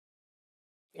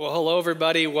Well, hello,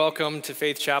 everybody. Welcome to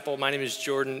Faith Chapel. My name is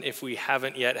Jordan. If we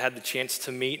haven't yet had the chance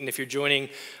to meet, and if you're joining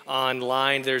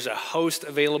online, there's a host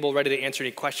available ready to answer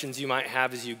any questions you might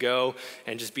have as you go,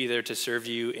 and just be there to serve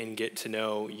you and get to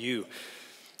know you.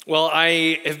 Well,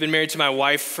 I have been married to my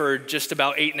wife for just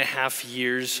about 8.5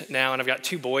 years now, and I've got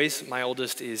two boys. My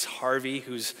oldest is Harvey,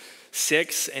 who's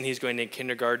 6, and he's going to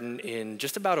kindergarten in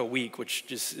just about a week, which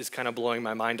just is kind of blowing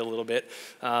my mind a little bit.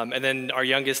 And then our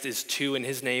youngest is 2, and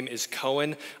his name is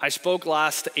Cohen. I spoke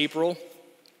last April,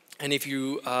 and if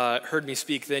you heard me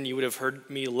speak then, you would have heard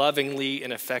me lovingly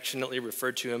and affectionately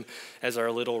refer to him as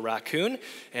our little raccoon.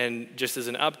 And just as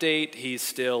an update, he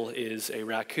still is a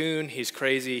raccoon. He's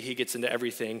crazy. He gets into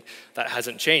everything. That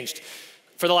hasn't changed.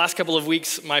 For the last couple of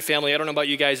weeks, my family, I don't know about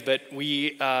you guys, but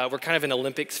we're kind of an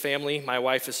Olympics family. My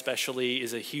wife especially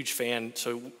is a huge fan,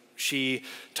 so she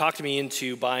talked me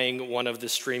into buying one of the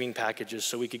streaming packages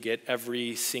so we could get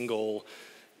every single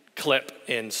clip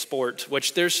in sport,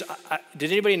 which did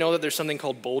anybody know that there's something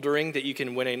called bouldering that you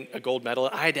can win a gold medal?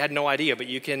 I had no idea, but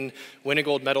you can win a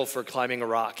gold medal for climbing a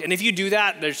rock. And if you do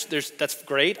that, that's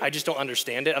great. I just don't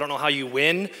understand it. I don't know how you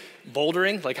win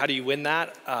bouldering, like how do you win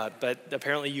that? But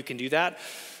apparently you can do that.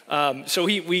 So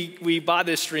we bought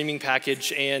this streaming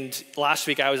package, and last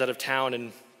week I was out of town,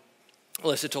 and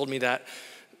Alyssa told me that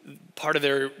part of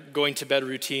their going to bed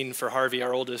routine for Harvey,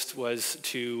 our oldest, was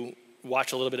to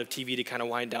watch a little bit of TV to kind of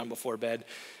wind down before bed.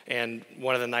 And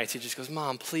one of the nights he just goes,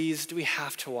 "Mom, please, do we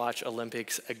have to watch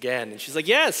Olympics again?" And she's like,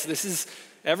 "Yes, this is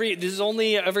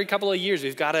only every couple of years.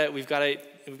 We've got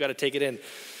to take it in."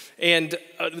 And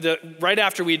right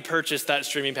after we'd purchased that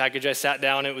streaming package, I sat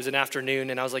down. It was an afternoon,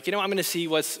 and I was like, I'm going to see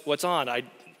what's on. I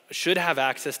should have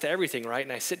access to everything, right?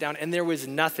 And I sit down, and there was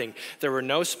nothing. There were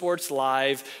no sports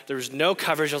live. There was no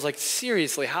coverage. I was like,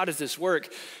 seriously, how does this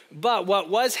work? But what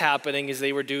was happening is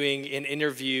they were doing an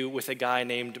interview with a guy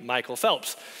named Michael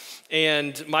Phelps.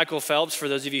 And Michael Phelps, for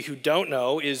those of you who don't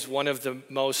know, is one of the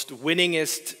most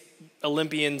winningest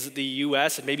Olympians the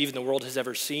U.S. and maybe even the world has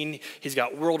ever seen. He's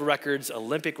got world records,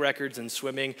 Olympic records in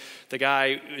swimming. The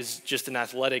guy is just an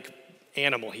athletic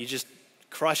animal. He just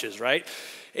crushes, right?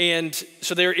 And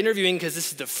so they're interviewing because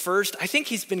this is the first, I think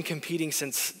he's been competing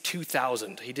since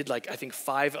 2000. He did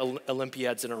 5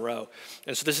 Olympiads in a row.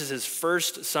 And so this is his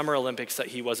first Summer Olympics that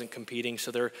he wasn't competing.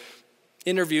 So they're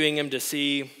interviewing him to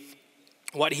see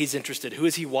what he's interested, who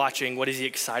is he watching, what is he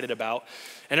excited about.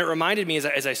 And it reminded me,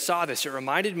 as I saw this, it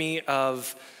reminded me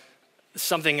of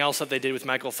something else that they did with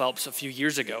Michael Phelps a few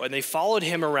years ago. And they followed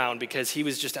him around because he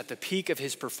was just at the peak of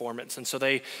his performance. And so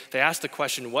they asked the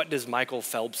question, what does Michael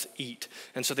Phelps eat?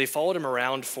 And so they followed him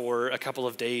around for a couple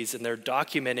of days, and they're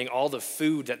documenting all the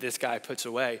food that this guy puts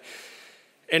away.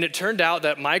 And it turned out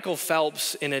that Michael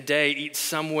Phelps in a day eats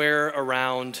somewhere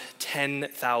around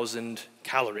 10,000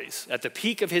 calories. At the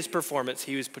peak of his performance,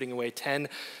 he was putting away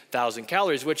 10,000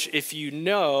 calories, which, if you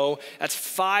know, that's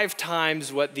 5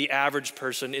 times what the average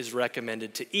person is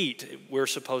recommended to eat. We're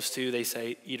supposed to, they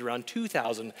say, eat around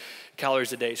 2,000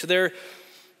 calories a day. So they're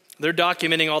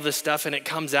documenting all this stuff, and it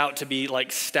comes out to be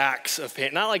like stacks of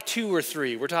not like 2 or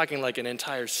 3. We're talking like an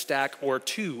entire stack or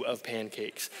 2 of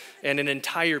pancakes and an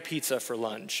entire pizza for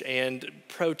lunch and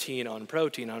protein on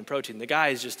protein on protein. The guy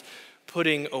is just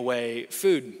putting away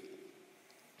food.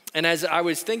 And as I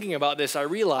was thinking about this, I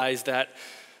realized that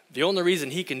the only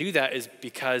reason he can do that is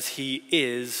because he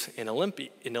is an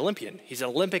Olympian. He's an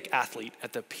Olympic athlete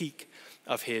at the peak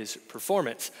of his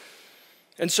performance.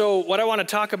 And so what I want to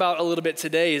talk about a little bit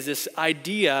today is this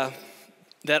idea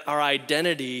that our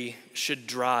identity should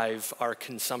drive our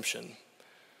consumption.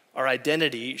 Our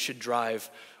identity should drive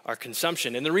our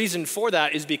consumption. And the reason for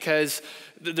that is because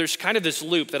there's kind of this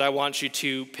loop that I want you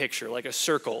to picture, like a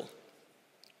circle.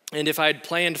 And if I had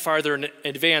planned farther in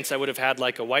advance, I would have had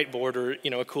like a whiteboard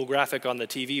or, a cool graphic on the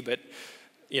TV, but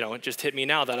it just hit me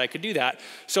now that I could do that.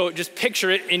 So just picture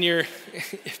it in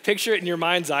your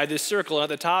mind's eye, this circle, and at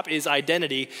the top is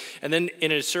identity, and then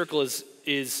in a circle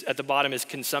is at the bottom is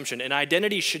consumption. And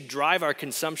identity should drive our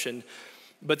consumption,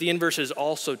 but the inverse is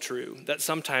also true, that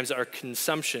sometimes our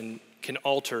consumption can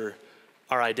alter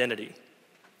our identity.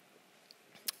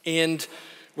 And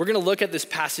we're going to look at this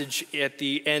passage at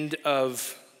the end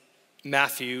of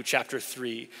Matthew chapter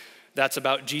 3. That's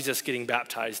about Jesus getting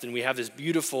baptized. And we have this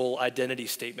beautiful identity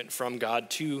statement from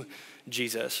God to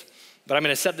Jesus. But I'm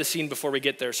going to set the scene before we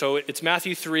get there. So it's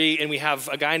Matthew 3, and we have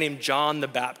a guy named John the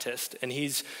Baptist. And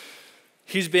he's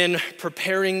been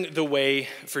preparing the way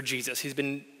for Jesus. He's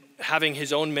been having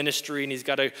his own ministry, and he's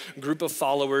got a group of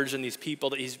followers and these people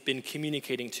that he's been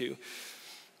communicating to.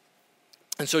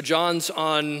 And so John's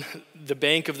on the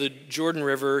bank of the Jordan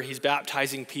River. He's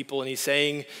baptizing people, and he's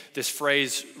saying this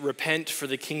phrase, "Repent, for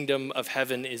the kingdom of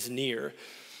heaven is near."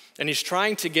 And he's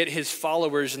trying to get his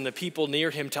followers and the people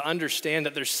near him to understand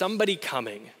that there's somebody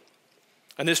coming.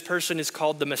 And this person is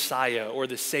called the Messiah or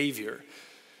the Savior.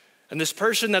 And this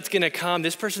person that's going to come,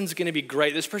 this person's going to be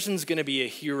great. This person's going to be a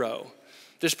hero.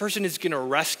 This person is going to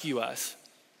rescue us.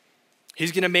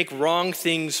 He's going to make wrong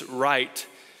things right.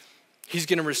 He's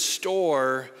going to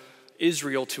restore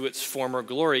Israel to its former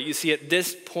glory. You see, at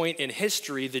this point in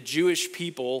history, the Jewish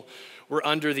people were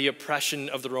under the oppression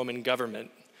of the Roman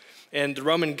government. And the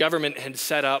Roman government had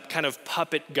set up kind of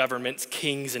puppet governments,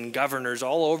 kings and governors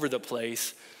all over the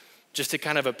place, just to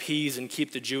kind of appease and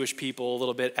keep the Jewish people a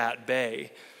little bit at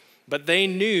bay. But they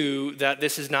knew that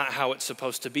this is not how it's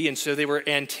supposed to be. And so they were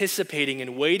anticipating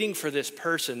and waiting for this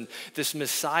person, this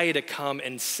Messiah, to come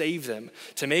and save them,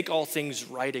 to make all things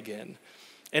right again.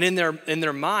 And in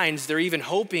their minds, they're even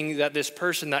hoping that this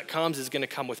person that comes is going to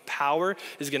come with power,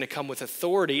 is going to come with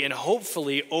authority, and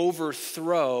hopefully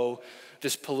overthrow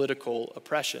this political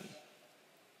oppression.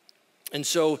 And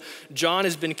so John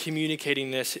has been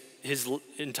communicating this his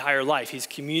entire life. He's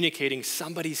communicating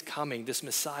somebody's coming, this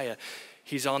Messiah.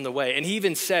 He's on the way. And he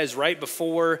even says right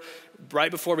before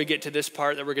we get to this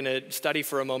part that we're going to study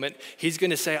for a moment, he's going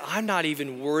to say, "I'm not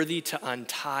even worthy to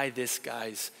untie this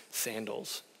guy's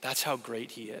sandals." That's how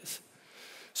great he is.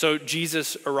 So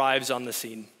Jesus arrives on the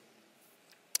scene.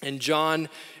 And John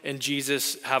and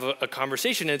Jesus have a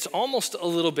conversation. And it's almost a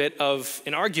little bit of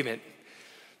an argument.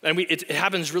 And it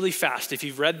happens really fast. If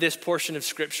you've read this portion of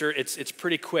Scripture, it's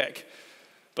pretty quick.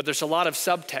 But there's a lot of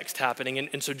subtext happening.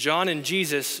 And so John and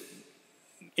Jesus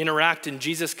interact, and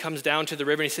Jesus comes down to the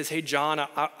river and he says, "Hey, John,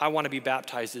 I want to be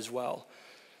baptized as well."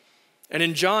 And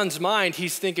in John's mind,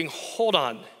 he's thinking, hold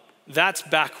on, that's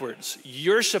backwards.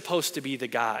 You're supposed to be the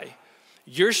guy.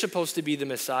 You're supposed to be the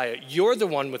Messiah. You're the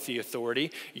one with the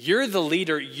authority. You're the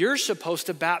leader. You're supposed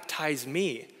to baptize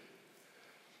me.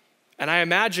 And I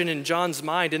imagine in John's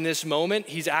mind in this moment,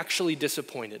 he's actually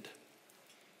disappointed.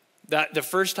 That the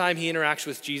first time he interacts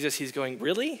with Jesus, he's going,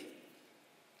 "Really?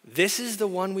 This is the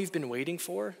one we've been waiting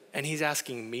for? And he's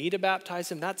asking me to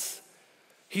baptize him?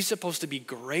 He's supposed to be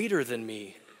greater than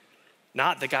me,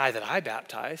 not the guy that I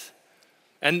baptize."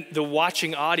 And the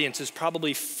watching audience is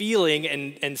probably feeling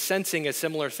and sensing a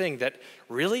similar thing, that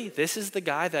really, this is the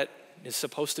guy that is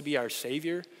supposed to be our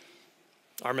Savior,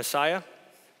 our Messiah?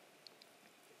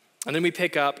 And then we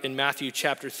pick up in Matthew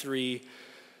chapter 3,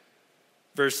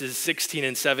 verses 16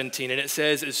 and 17, and it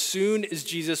says, "As soon as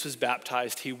Jesus was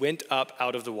baptized, he went up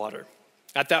out of the water.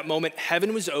 At that moment,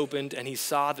 heaven was opened, and he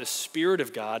saw the Spirit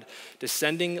of God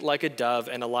descending like a dove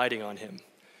and alighting on him.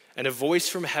 And a voice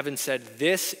from heaven said,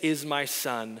 'This is my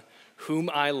Son, whom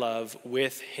I love.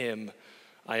 With him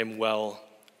I am well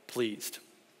pleased.'"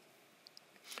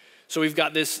 So we've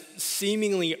got this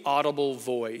seemingly audible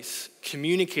voice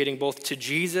communicating both to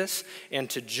Jesus and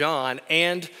to John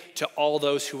and to all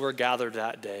those who were gathered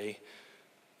that day,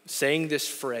 saying this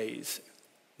phrase,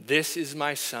 "This is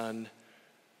my Son,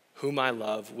 whom I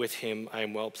love. With him I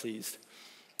am well pleased."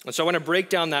 And so I want to break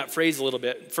down that phrase a little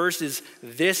bit. First is,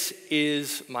 "This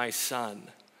is my Son."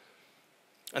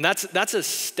 And that's a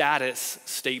status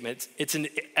statement. It's an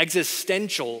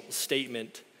existential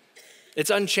statement. It's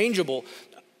unchangeable.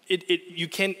 You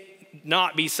can't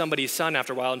not be somebody's son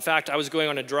after a while. In fact, I was going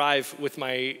on a drive with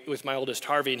my oldest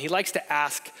Harvey, and he likes to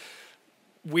ask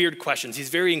weird questions. He's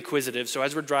very inquisitive. So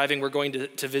as we're driving, we're going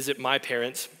to visit my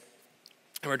parents,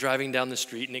 and we're driving down the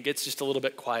street, and it gets just a little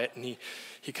bit quiet, and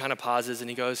he kind of pauses, and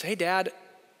he goes, "Hey, Dad,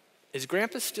 is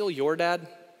Grandpa still your dad?"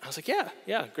 I was like,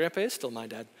 yeah, Grandpa is still my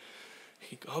dad.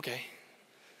 He goes, "Okay."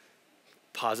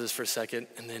 Pauses for a second,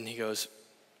 and then he goes,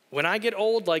 "When I get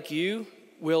old like you,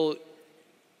 will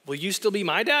you still be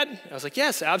my dad?" I was like,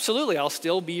 "Yes, absolutely. I'll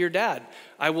still be your dad.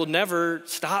 I will never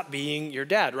stop being your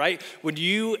dad," right? When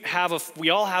we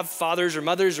all have fathers or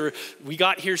mothers, or we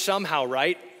got here somehow,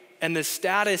 right? And the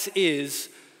status is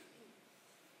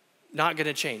not going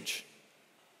to change.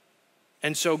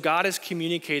 And so God is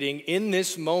communicating in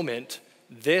this moment,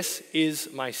 "This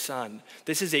is my Son."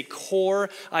 This is a core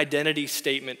identity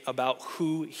statement about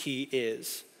who he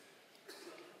is.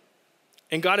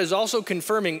 And God is also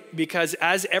confirming, because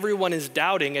as everyone is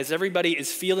doubting, as everybody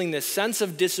is feeling this sense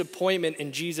of disappointment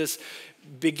in Jesus'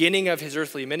 beginning of his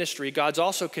earthly ministry, God's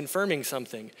also confirming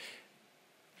something.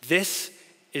 This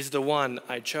is the one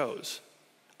I chose.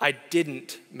 I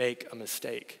didn't make a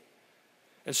mistake.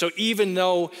 And so even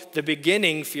though the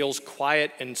beginning feels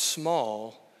quiet and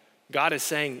small, God is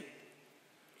saying,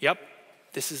 "Yep,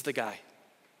 this is the guy.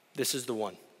 This is the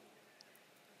one."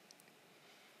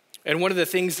 And one of the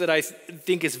things that I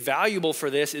think is valuable for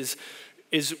this is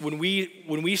when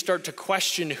we start to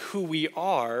question who we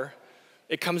are,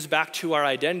 it comes back to our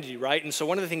identity, right? And so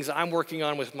one of the things I'm working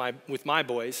on with my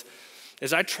boys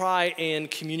is I try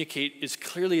and communicate as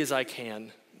clearly as I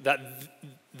can that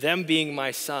them being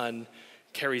my son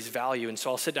carries value. And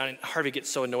so I'll sit down, and Harvey gets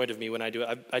so annoyed of me when I do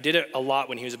it. I did it a lot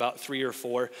when he was about 3 or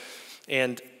 4,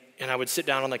 and I would sit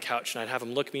down on the couch and I'd have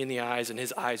him look me in the eyes, and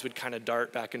his eyes would kind of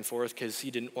dart back and forth because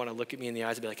he didn't want to look at me in the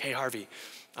eyes. I'd be like, hey, Harvey,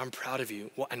 I'm proud of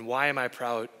you. And why am I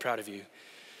proud of you?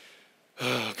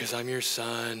 Oh, because I'm your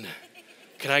son.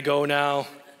 Can I go now?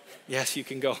 Yes, you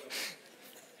can go.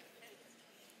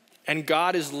 And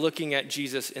God is looking at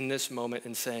Jesus in this moment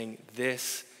and saying,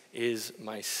 this is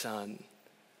my son.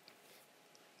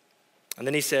 And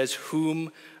then he says,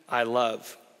 whom I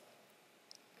love.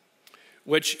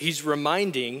 Which he's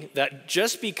reminding that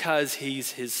just because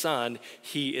he's his son,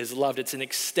 he is loved. It's an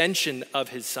extension of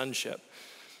his sonship.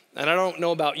 And I don't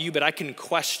know about you, but I can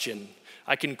question.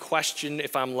 I can question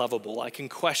if I'm lovable. I can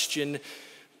question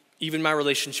even my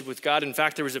relationship with God. In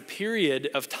fact, there was a period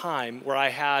of time where I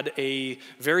had a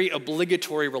very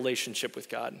obligatory relationship with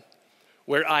God,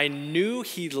 where I knew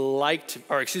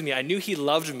I knew he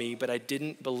loved me, but I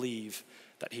didn't believe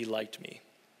that he liked me.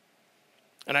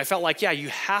 And I felt like, yeah, you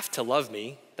have to love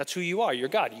me. That's who you are. You're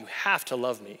God. You have to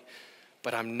love me.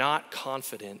 But I'm not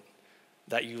confident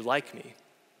that you like me.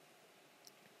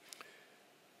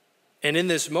 And in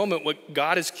this moment, what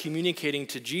God is communicating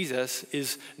to Jesus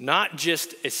is not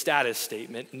just a status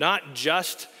statement, not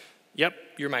just, yep,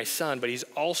 you're my son, but he's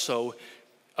also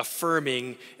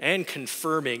affirming and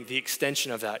confirming the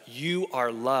extension of that. You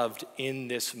are loved in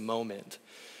this moment.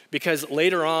 Because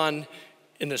later on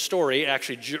in the story,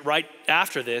 actually right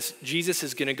after this, Jesus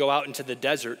is going to go out into the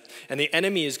desert, and the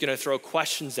enemy is going to throw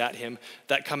questions at him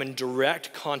that come in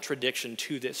direct contradiction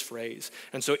to this phrase.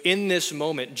 And so in this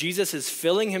moment, Jesus is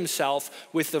filling himself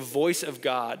with the voice of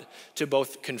God to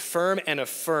both confirm and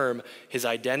affirm his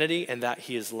identity and that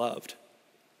he is loved.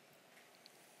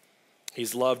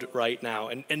 He's loved right now.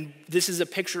 And this is a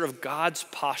picture of God's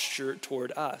posture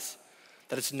toward us.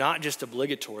 That it's not just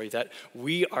obligatory, that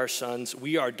we are sons,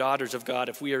 we are daughters of God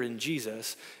if we are in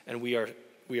Jesus, and we are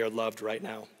loved right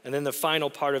now. And then the final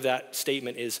part of that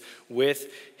statement is,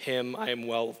 with him I am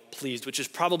well pleased, which is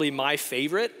probably my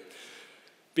favorite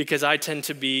because I tend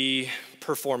to be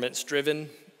performance driven.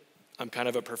 I'm kind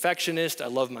of a perfectionist. I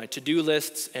love my to-do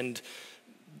lists, and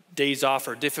days off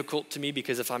are difficult to me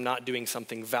because if I'm not doing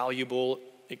something valuable,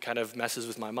 it kind of messes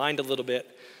with my mind a little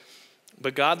bit.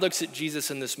 But God looks at Jesus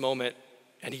in this moment,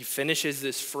 and he finishes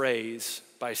this phrase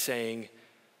by saying,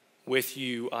 with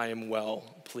you I am well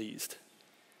pleased.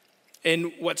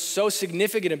 And what's so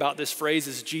significant about this phrase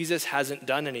is Jesus hasn't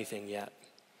done anything yet.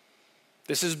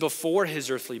 This is before his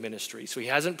earthly ministry, so he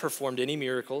hasn't performed any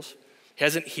miracles. He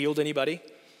hasn't healed anybody.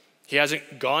 He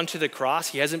hasn't gone to the cross.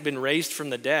 He hasn't been raised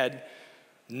from the dead.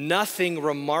 Nothing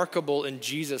remarkable in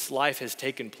Jesus' life has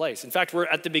taken place. In fact, we're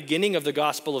at the beginning of the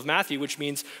Gospel of Matthew, which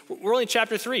means we're only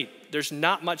chapter 3. There's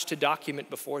not much to document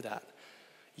before that.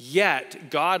 Yet,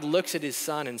 God looks at his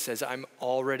son and says, I'm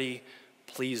already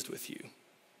pleased with you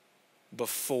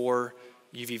before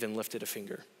you've even lifted a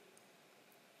finger.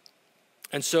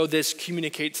 And so this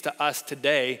communicates to us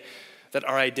today that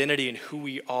our identity and who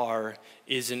we are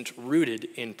isn't rooted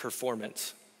in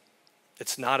performance.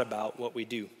 It's not about what we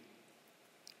do.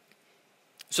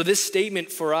 So this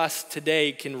statement for us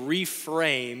today can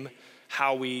reframe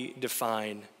how we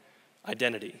define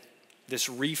identity. This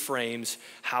reframes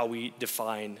how we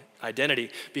define identity,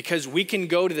 because we can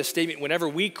go to the statement whenever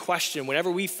we question,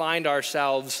 whenever we find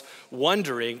ourselves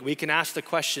wondering, we can ask the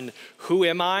question, who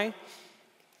am I?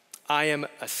 I am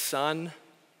a son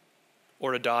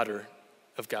or a daughter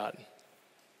of God.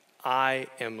 I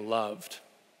am loved,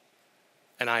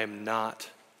 and I am not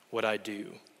what I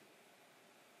do.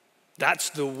 That's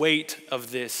the weight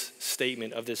of this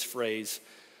statement, of this phrase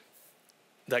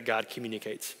that God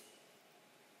communicates.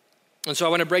 And so I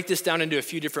want to break this down into a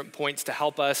few different points to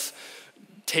help us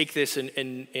take this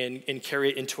and carry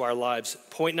it into our lives.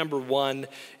 Point number one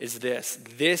is this.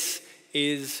 This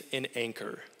is an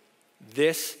anchor.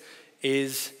 This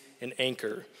is an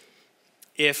anchor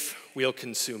if we'll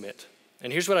consume it.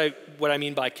 And here's what I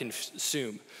mean by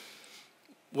consume.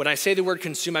 When I say the word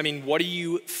consume, I mean, what are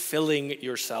you filling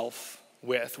yourself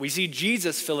with? We see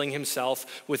Jesus filling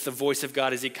himself with the voice of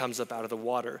God as he comes up out of the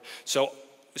water. So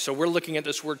we're looking at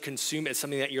this word consume as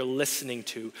something that you're listening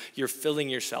to, you're filling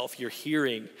yourself, you're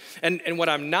hearing. And what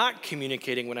I'm not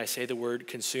communicating when I say the word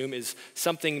consume is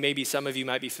something maybe some of you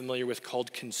might be familiar with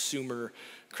called consumer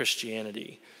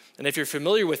Christianity. And if you're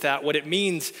familiar with that, what it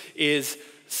means is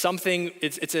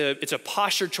it's a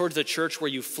posture towards the church where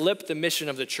you flip the mission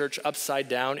of the church upside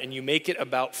down and you make it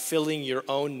about filling your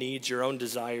own needs, your own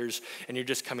desires, and you're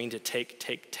just coming to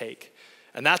take.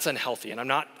 And that's unhealthy. And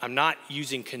I'm not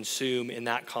using consume in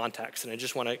that context, and I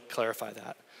just want to clarify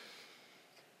that.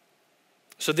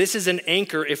 So this is an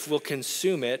anchor if we'll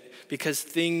consume it, because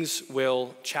things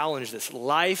will challenge this.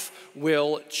 Life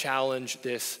will challenge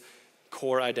this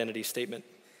core identity statement.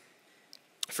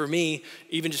 For me,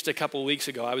 even just a couple of weeks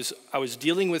ago, I was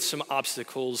dealing with some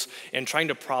obstacles and trying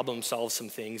to problem solve some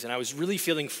things, and I was really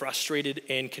feeling frustrated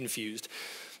and confused.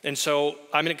 And so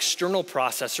I'm an external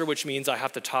processor, which means I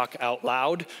have to talk out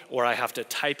loud, or I have to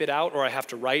type it out, or I have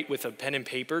to write with a pen and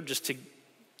paper just to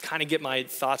kind of get my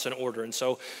thoughts in order. And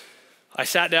so I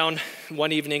sat down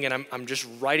one evening and I'm just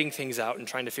writing things out and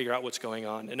trying to figure out what's going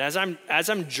on. And as I'm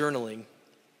journaling,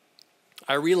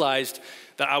 I realized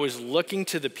that I was looking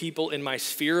to the people in my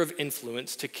sphere of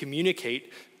influence to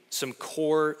communicate some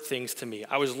core things to me.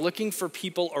 I was looking for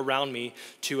people around me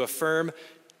to affirm,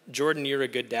 Jordan, you're a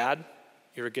good dad,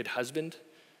 you're a good husband,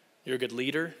 you're a good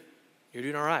leader, you're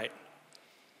doing all right.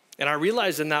 And I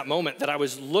realized in that moment that I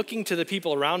was looking to the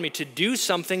people around me to do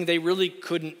something they really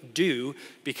couldn't do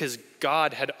because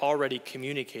God had already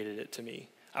communicated it to me.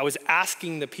 I was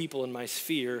asking the people in my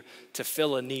sphere to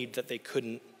fill a need that they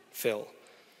couldn't fill.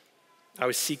 I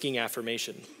was seeking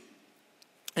affirmation.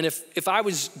 And if I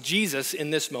was Jesus in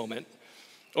this moment,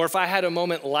 or if I had a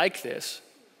moment like this,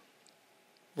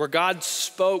 where God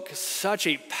spoke such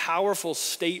a powerful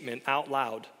statement out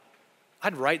loud,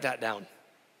 I'd write that down.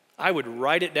 I would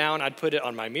write it down. I'd put it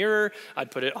on my mirror. I'd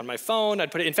put it on my phone.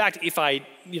 In fact, if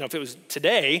it was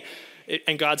today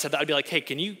and God said that, I'd be like, hey,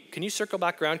 can you circle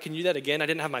back around? Can you do that again? I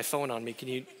didn't have my phone on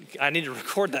me. I need to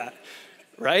record that,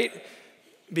 right?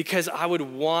 Because I would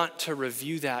want to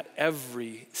review that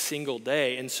every single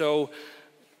day. And so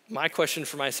my question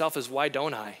for myself is, why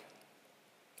don't I?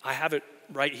 I have it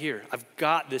right here. I've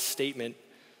got this statement.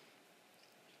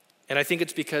 And I think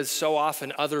it's because so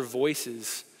often other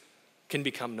voices can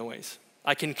become noise.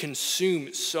 I can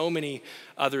consume so many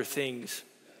other things.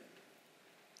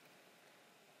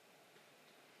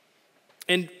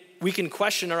 And we can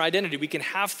question our identity. We can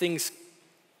have things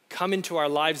come into our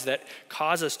lives that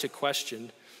cause us to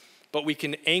question, but we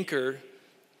can anchor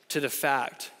to the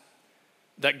fact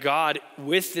that God,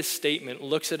 with this statement,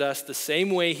 looks at us the same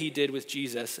way he did with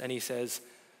Jesus, and he says,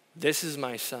 this is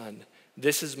my son,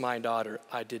 this is my daughter,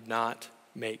 I did not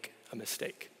make a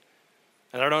mistake.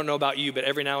 And I don't know about you, but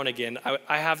every now and again,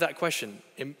 I have that question,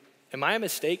 am I a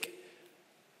mistake?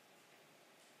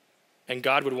 And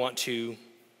God would want to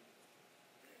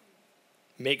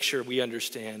make sure we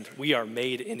understand we are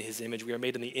made in his image, we are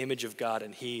made in the image of God,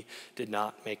 and he did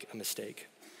not make a mistake.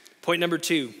 Point number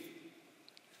 2,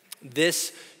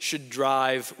 this should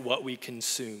drive what we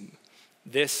consume.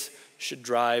 This should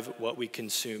drive what we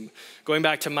consume. Going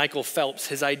back to Michael Phelps,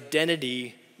 his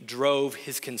identity drove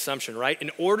his consumption, right? In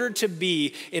order to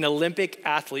be an Olympic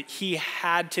athlete, he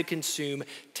had to consume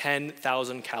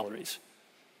 10,000 calories.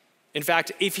 In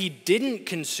fact, if he didn't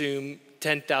consume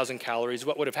 10,000 calories,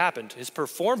 what would have happened? His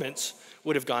performance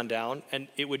would have gone down, and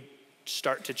it would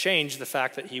start to change the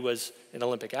fact that he was an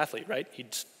Olympic athlete, right?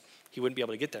 He wouldn't be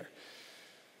able to get there.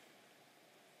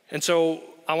 And so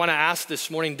I want to ask this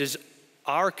morning, does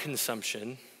our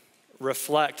consumption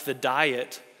reflect the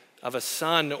diet of a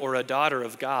son or a daughter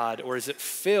of God, or is it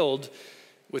filled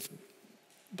with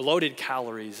bloated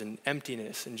calories and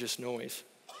emptiness and just noise?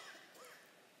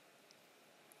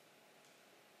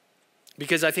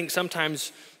 Because I think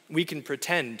sometimes we can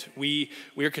pretend. We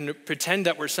can pretend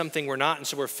that we're something we're not, and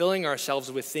so we're filling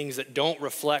ourselves with things that don't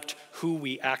reflect who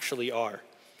we actually are.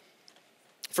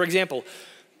 For example,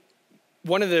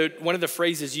 one of the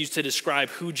phrases used to describe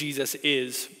who Jesus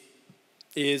is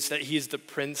that he is the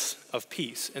Prince of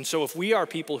Peace. And so if we are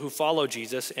people who follow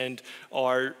Jesus and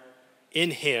are in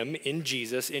him, in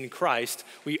Jesus, in Christ,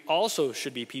 we also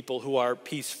should be people who are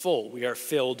peaceful. We are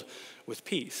filled with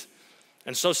peace.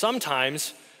 And so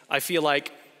sometimes I feel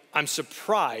like I'm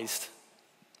surprised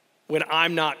when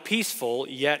I'm not peaceful,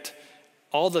 yet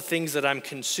all the things that I'm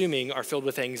consuming are filled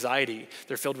with anxiety.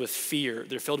 They're filled with fear.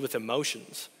 They're filled with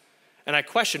emotions. And I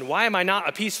question, why am I not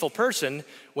a peaceful person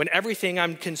when everything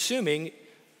I'm consuming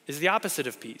is the opposite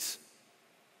of peace?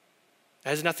 It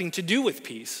has nothing to do with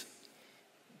peace.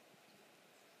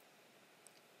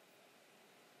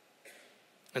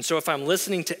 And so if I'm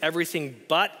listening to everything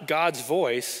but God's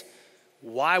voice,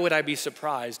 why would I be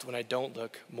surprised when I don't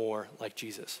look more like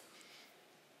Jesus?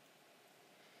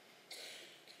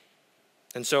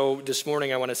 And so this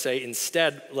morning I want to say,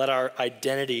 instead, let our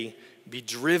identity be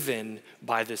driven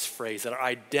by this phrase, that our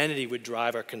identity would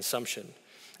drive our consumption.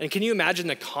 And can you imagine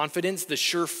the confidence, the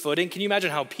sure footing? Can you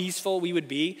imagine how peaceful we would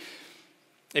be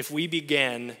if we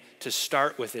began to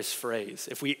start with this phrase,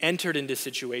 if we entered into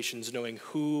situations knowing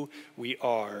who we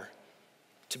are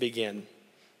to begin?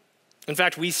 In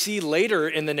fact, we see later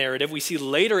in the narrative, we see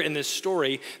later in this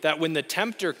story that when the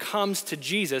tempter comes to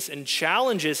Jesus and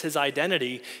challenges his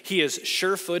identity, he is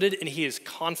sure-footed and he is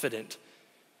confident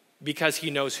because he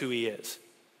knows who he is.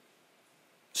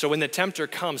 So when the tempter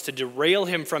comes to derail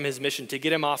him from his mission, to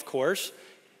get him off course,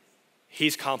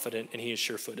 he's confident and he is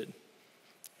sure-footed.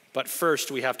 But first,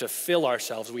 we have to fill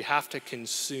ourselves. We have to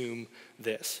consume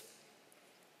this.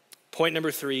 Point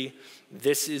number 3,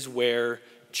 this is where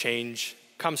change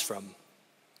comes from.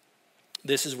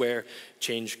 This is where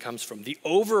change comes from. The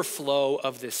overflow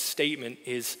of this statement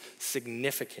is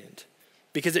significant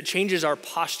because it changes our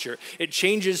posture. It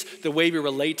changes the way we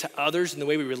relate to others and the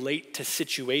way we relate to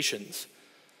situations.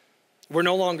 We're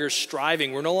no longer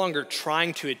striving. We're no longer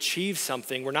trying to achieve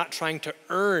something. We're not trying to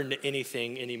earn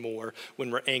anything anymore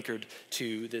when we're anchored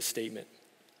to this statement.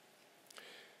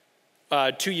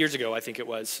 2 years ago, I think it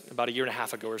was, about a year and a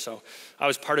half ago or so, I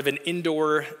was part of an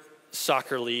indoor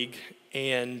soccer league,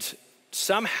 and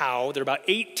somehow, there are about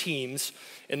 8 teams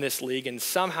in this league, and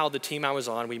somehow the team I was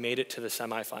on, we made it to the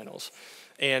semifinals.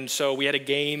 And so we had a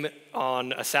game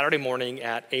on a Saturday morning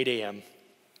at 8 a.m.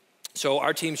 So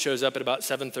our team shows up at about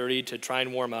 7:30 to try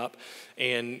and warm up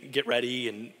and get ready,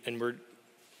 and we're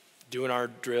doing our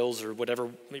drills or whatever.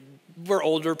 We're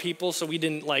older people, so we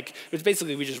didn't it was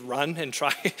basically we just run and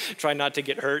try not to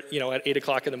get hurt, at 8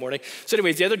 o'clock in the morning. So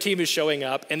anyways, the other team is showing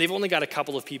up, and they've only got a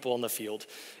couple of people on the field,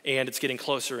 and it's getting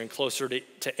closer and closer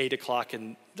to 8 o'clock,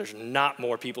 and there's not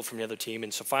more people from the other team.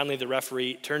 And so finally the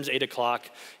referee turns 8 o'clock,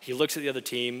 he looks at the other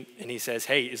team, and he says,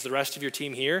 "Hey, is the rest of your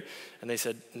team here?" And they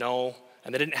said, "No."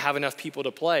 And they didn't have enough people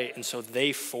to play, and so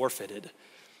they forfeited.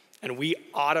 And we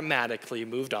automatically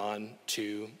moved on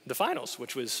to the finals,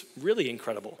 which was really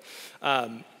incredible.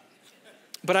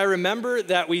 But I remember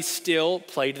that we still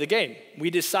played the game.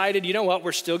 We decided, you know what,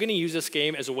 we're still gonna use this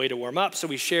game as a way to warm up. So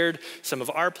we shared some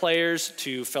of our players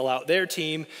to fill out their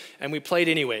team, and we played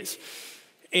anyways.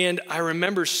 And I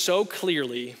remember so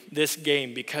clearly this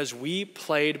game because we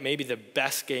played maybe the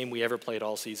best game we ever played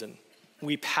all season.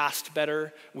 We passed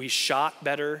better, we shot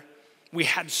better, we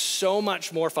had so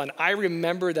much more fun. I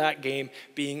remember that game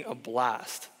being a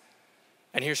blast.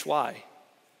 And here's why.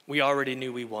 We already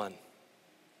knew we won.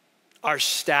 Our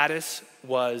status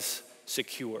was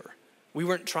secure. We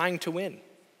weren't trying to win.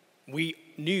 We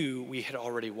knew we had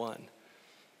already won.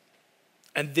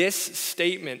 And this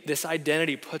statement, this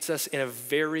identity puts us in a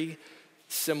very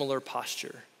similar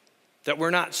posture, that we're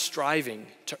not striving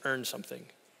to earn something.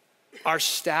 Our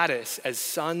status as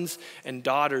sons and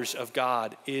daughters of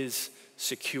God is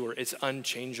secure. It's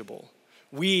unchangeable.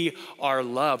 We are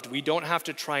loved. We don't have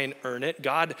to try and earn it.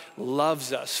 God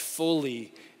loves us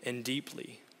fully and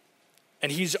deeply.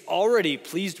 And he's already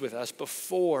pleased with us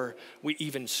before we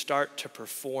even start to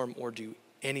perform or do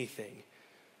anything.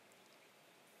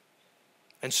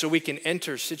 And so we can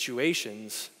enter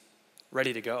situations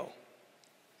ready to go.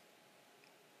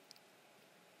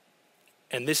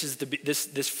 And this is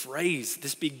this phrase,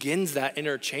 this begins that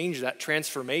interchange, that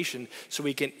transformation, so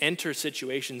we can enter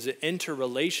situations, enter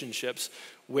relationships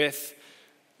with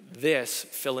this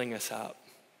filling us up.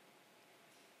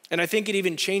 And I think it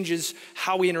even changes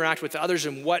how we interact with others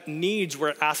and what needs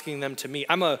we're asking them to meet.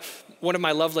 One of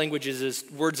my love languages is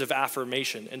words of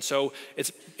affirmation. And so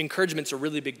encouragement's a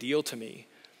really big deal to me.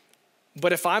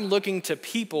 But if I'm looking to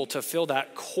people to fill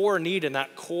that core need and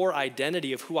that core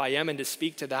identity of who I am and to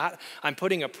speak to that, I'm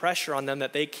putting a pressure on them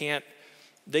that they can't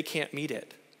meet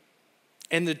it.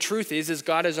 And the truth is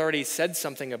God has already said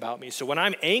something about me. So when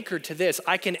I'm anchored to this,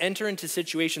 I can enter into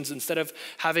situations instead of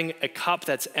having a cup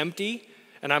that's empty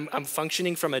and I'm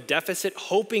functioning from a deficit,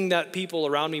 hoping that people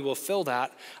around me will fill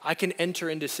that. I can enter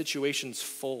into situations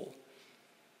full,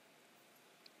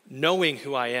 knowing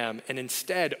who I am, and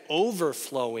instead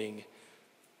overflowing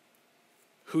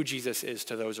who Jesus is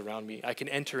to those around me. I can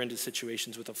enter into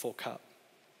situations with a full cup.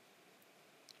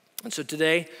 And so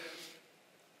today,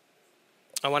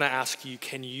 I want to ask you,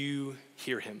 can you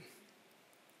hear him?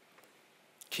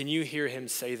 Can you hear him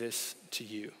say this to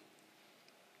you?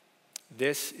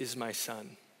 This is my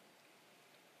son.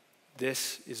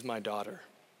 This is my daughter,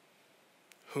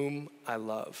 whom I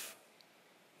love.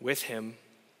 With him,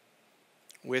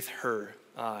 with her,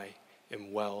 I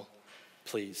am well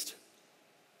pleased.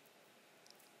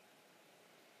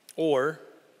 Or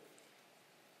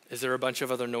is there a bunch of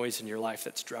other noise in your life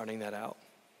that's drowning that out?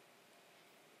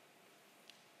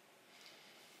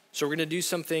 So we're going to do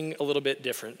something a little bit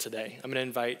different today. I'm going to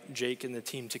invite Jake and the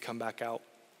team to come back out.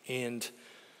 And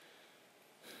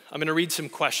I'm going to read some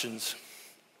questions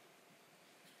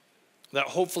that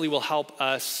hopefully will help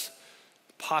us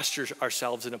posture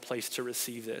ourselves in a place to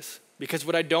receive this. Because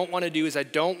what I don't want to do is I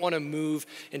don't want to move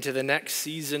into the next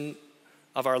season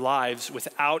of our lives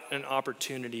without an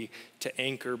opportunity to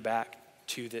anchor back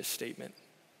to this statement.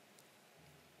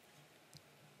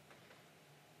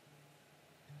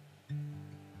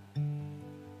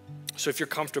 So if you're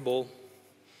comfortable,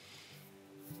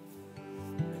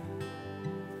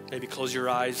 maybe close your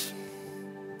eyes,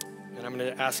 and I'm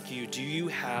going to ask you, do you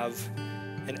have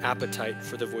an appetite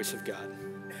for the voice of God?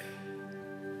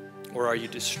 Or are you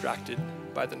distracted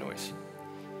by the noise?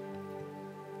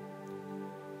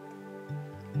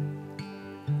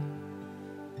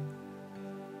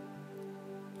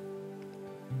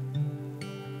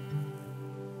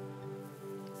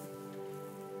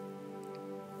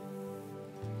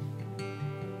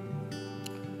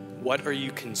 What are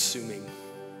you consuming?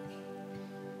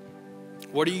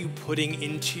 What are you putting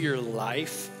into your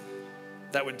life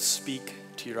that would speak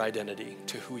to your identity,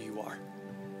 to who you are?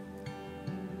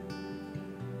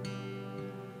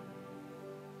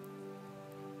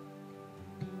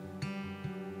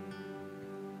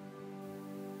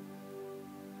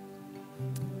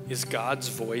 Is God's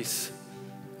voice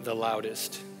the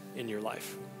loudest in your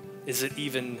life? Is it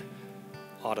even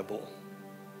audible?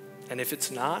 And if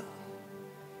it's not,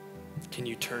 can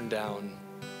you turn down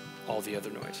all the other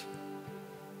noise?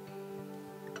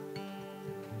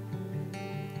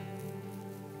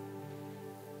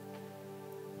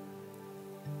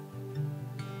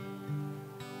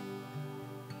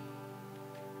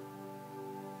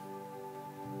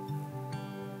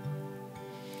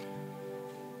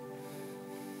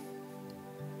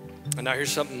 And now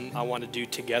here's something I want to do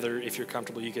together. If you're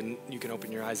comfortable, you can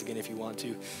open your eyes again if you want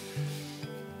to.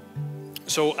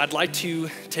 So I'd like to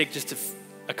take just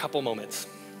a couple moments,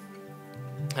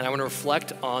 and I want to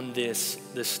reflect on this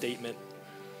statement.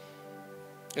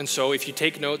 And so if you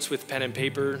take notes with pen and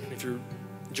paper, if you're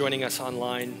joining us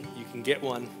online, you can get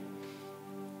one,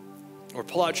 or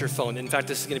pull out your phone. In fact,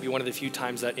 this is going to be one of the few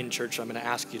times that in church I'm going to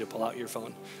ask you to pull out your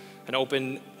phone and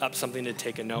open up something to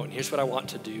take a note. And here's what I want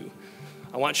to do.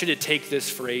 I want you to take this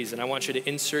phrase and I want you to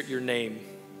insert your name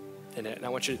in it. And I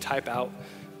want you to type out,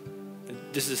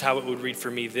 this is how it would read for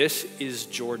me. This is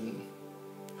Jordan,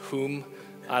 whom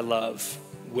I love.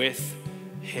 With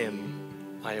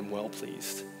him I am well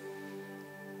pleased.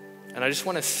 And I just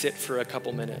want to sit for a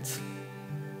couple minutes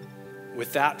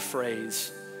with that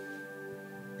phrase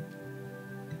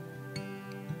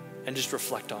and just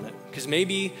reflect on it. Because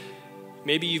maybe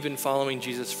you've been following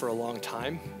Jesus for a long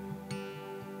time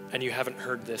and you haven't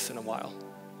heard this in a while.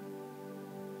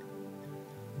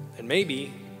 And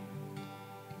maybe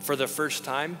for the first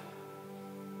time,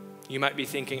 you might be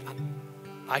thinking,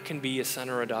 I can be a son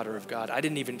or a daughter of God. I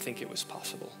didn't even think it was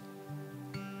possible.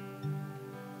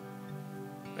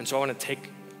 And so I want to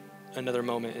take another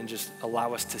moment and just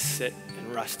allow us to sit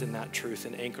and rest in that truth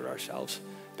and anchor ourselves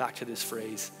back to this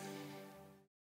phrase.